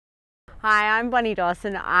Hi, I'm Bonnie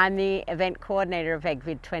Dawson. I'm the event coordinator of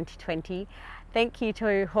EggVid 2020. Thank you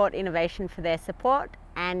to Hort Innovation for their support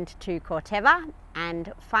and to Corteva,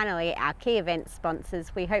 and finally our key event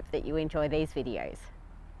sponsors. We hope that you enjoy these videos.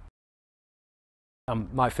 I'm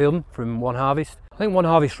Mike Fielden from One Harvest. I think One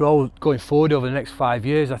Harvest role going forward over the next 5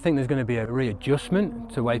 years, I think there's going to be a readjustment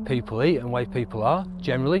to the way people eat and the way people are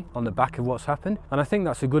generally on the back of what's happened, and I think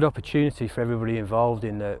that's a good opportunity for everybody involved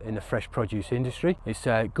in the fresh produce industry. It's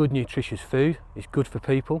good nutritious food, it's good for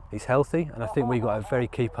people, it's healthy, and I think we've got a very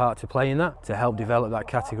key part to play in that, to help develop that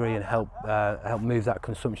category and help move that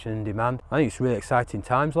consumption and demand. I think it's really exciting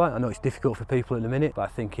times. I know it's difficult for people at the minute, but I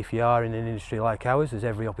think if you are in an industry like ours, there's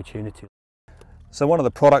every opportunity. So one of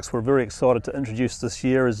the products we're very excited to introduce this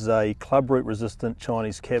year is a clubroot resistant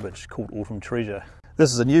Chinese cabbage called Autumn Treasure.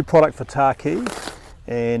 This is a new product for Takii,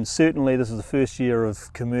 and certainly this is the first year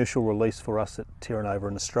of commercial release for us at Terranova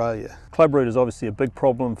in Australia. Clubroot is obviously a big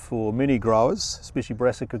problem for many growers, especially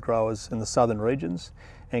brassica growers in the southern regions,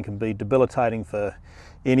 and can be debilitating for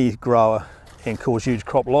any grower and cause huge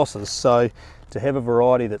crop losses. So to have a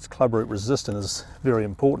variety that's clubroot resistant is very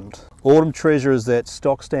important. Autumn Treasure is that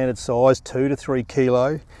stock standard size, 2 to 3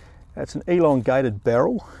 kilo. It's an elongated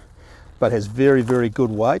barrel, but has very, very good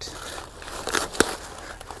weight.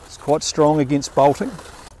 It's quite strong against bolting.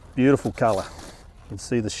 Beautiful colour. You can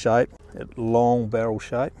see the shape, that long barrel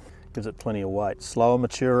shape, gives it plenty of weight. Slower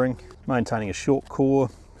maturing, maintaining a short core,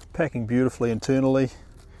 packing beautifully internally.